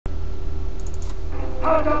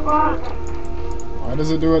Why does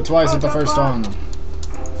it do it twice at the first one?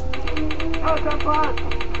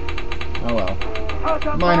 Oh well.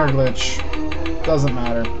 Minor glitch. Doesn't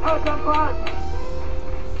matter.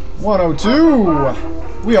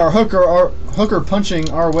 102! We are hooker punching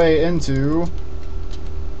our way into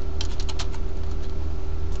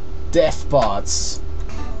Deathbots.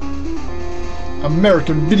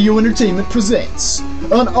 American Video Entertainment presents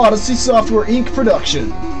an Odyssey Software Inc.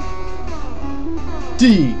 production.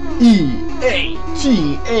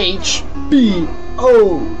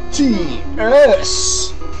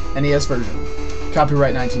 DEATHBOTS NES version.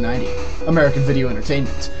 Copyright 1990. American Video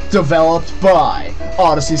Entertainment. Developed by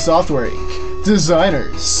Odyssey Software Inc.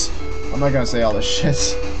 Designers. I'm not gonna say all this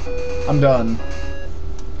shit. I'm done.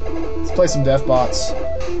 Let's play some Deathbots.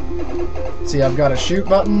 See, I've got a shoot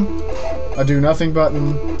button, a do nothing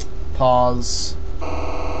button, pause.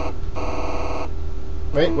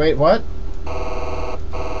 Wait, what?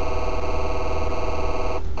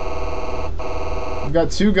 I've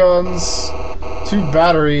got 2 guns, 2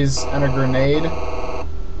 batteries, and a grenade.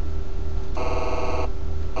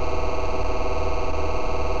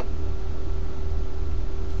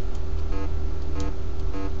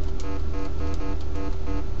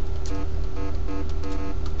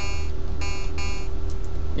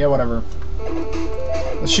 Yeah, whatever.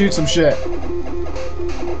 Let's shoot some shit.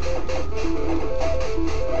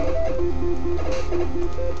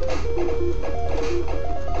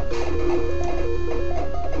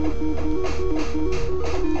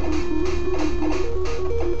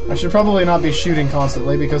 I should probably not be shooting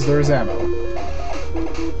constantly because there is ammo.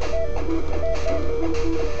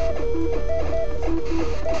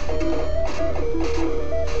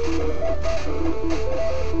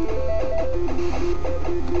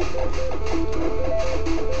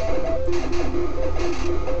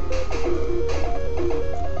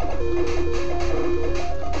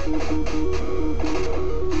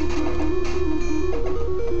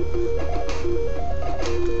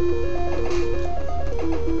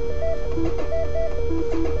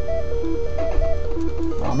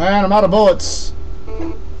 Oh man, I'm out of bullets.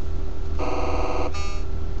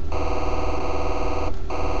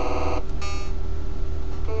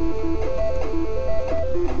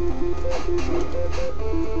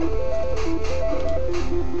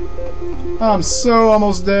 I'm so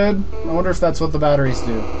almost dead. I wonder if that's what the batteries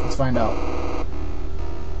do. Let's find out.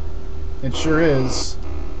 It sure is.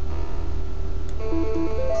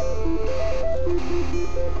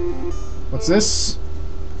 What's this?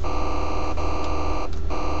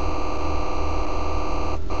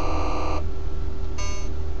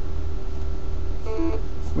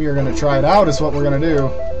 We are gonna try it out is what we're gonna do.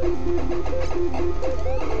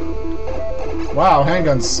 Wow,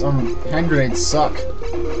 handguns, hand grenades suck.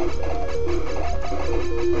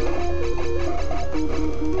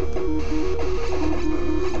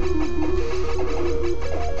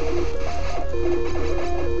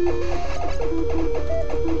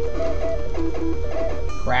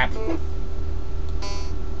 Crap.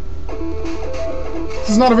 This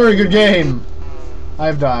is not a very good game.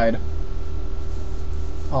 I've died.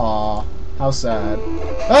 Aw, how sad.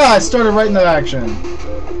 Ah, I started right into action.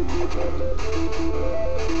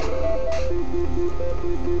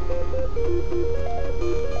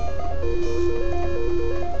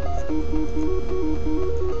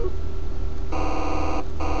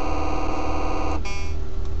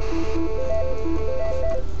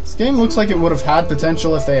 This game looks like it would have had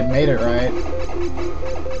potential if they had made it right.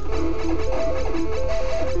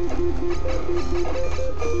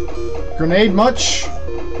 Grenade much?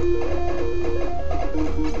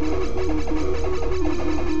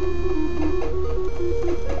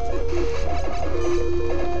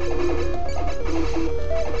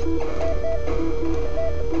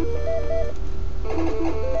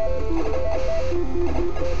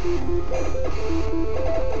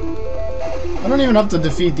 I don't even have to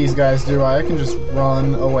defeat these guys, do I? I can just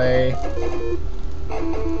run away. I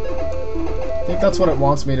think that's what it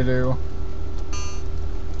wants me to do.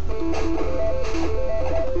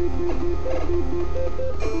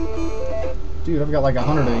 Dude, I've got like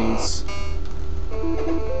 100 of these.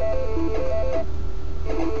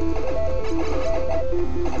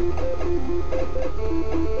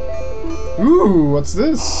 Ooh, what's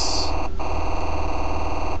this?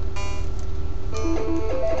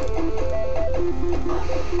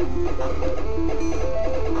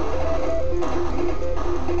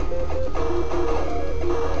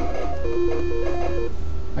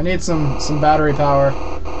 I need some battery power.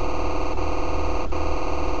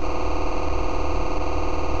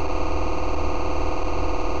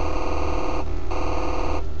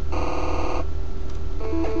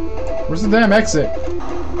 Where's the damn exit?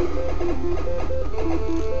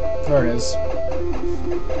 There it is.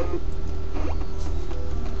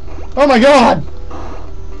 Oh my god!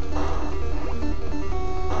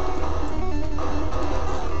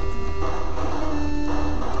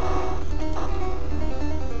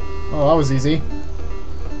 Oh, that was easy.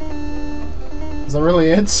 Is that really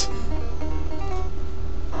it?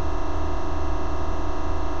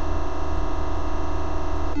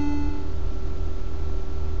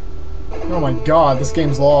 Oh my god, this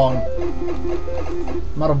game's long.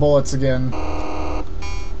 I'm out of bullets again.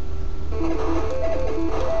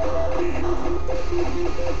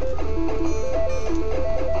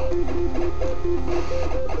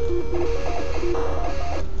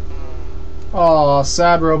 Aw,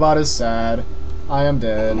 sad robot is sad. I am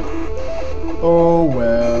dead. Oh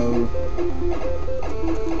well.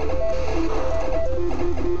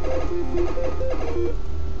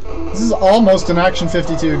 This is almost an Action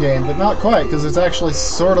 52 game, but not quite, because it's actually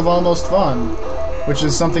sort of almost fun. Which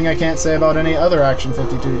is something I can't say about any other Action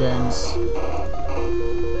 52 games.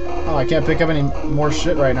 Oh, I can't pick up any more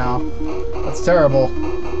shit right now. That's terrible.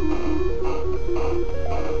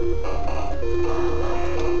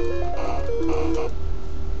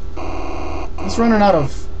 Just running out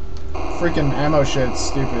of freaking ammo shit,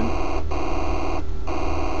 stupid.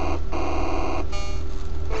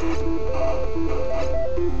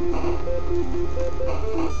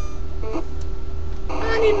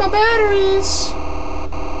 I need my batteries!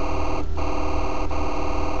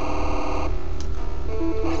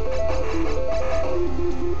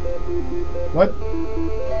 What?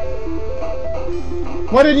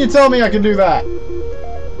 Why didn't you tell me I could do that?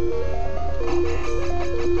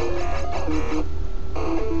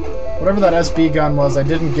 Whatever that SB gun was, I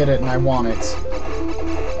didn't get it and I want it.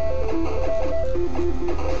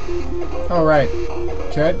 Alright.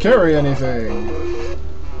 Can't carry anything.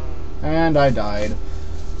 And I died.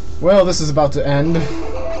 Well, this is about to end.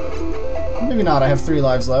 Maybe not, I have 3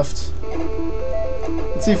 lives left.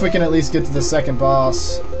 Let's see if we can at least get to the second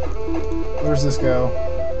boss. Where's this go?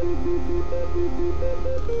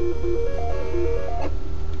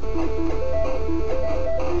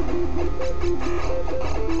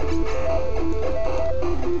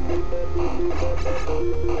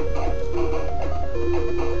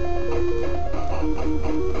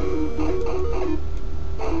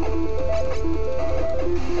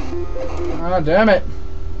 Ah, damn it.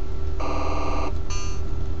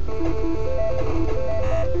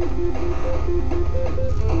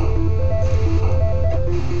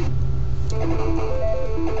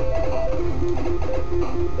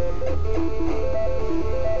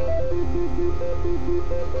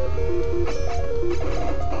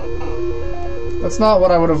 That's not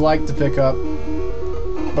what I would have liked to pick up,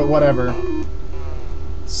 but whatever.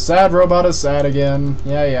 Sad robot is sad again.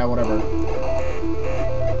 Yeah, whatever.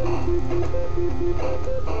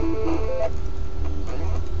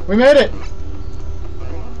 We made it!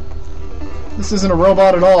 This isn't a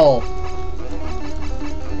robot at all.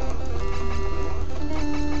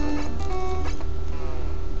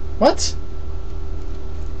 What?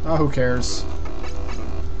 Oh, who cares?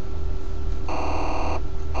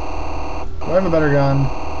 Do I have a better gun?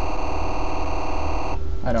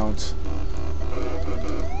 I don't.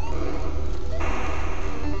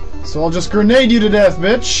 So I'll just grenade you to death,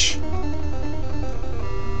 bitch!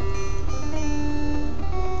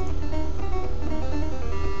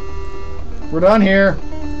 We're done here.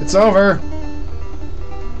 It's over.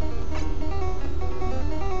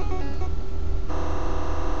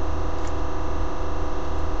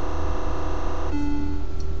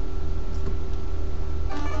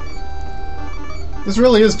 This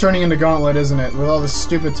really is turning into Gauntlet, isn't it? With all this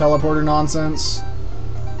stupid teleporter nonsense.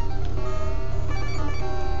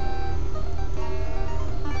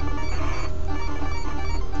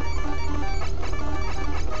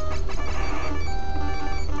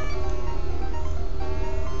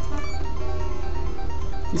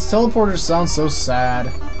 These teleporters sound so sad.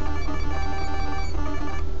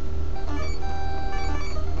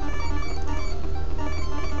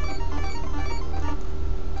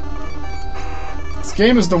 This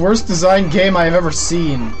game is the worst designed game I have ever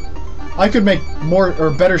seen. I could make more or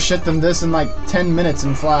better shit than this in like 10 minutes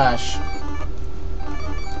in Flash.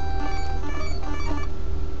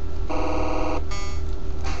 Oh,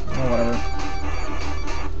 whatever.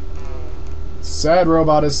 Sad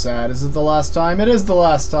robot is sad. Is it the last time? It is the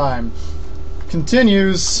last time.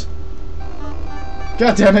 Continues.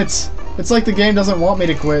 God damn it. It's like the game doesn't want me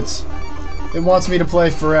to quit. It wants me to play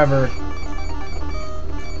forever.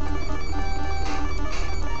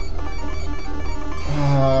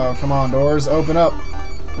 Oh, come on, doors. Open up.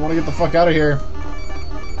 I want to get the fuck out of here.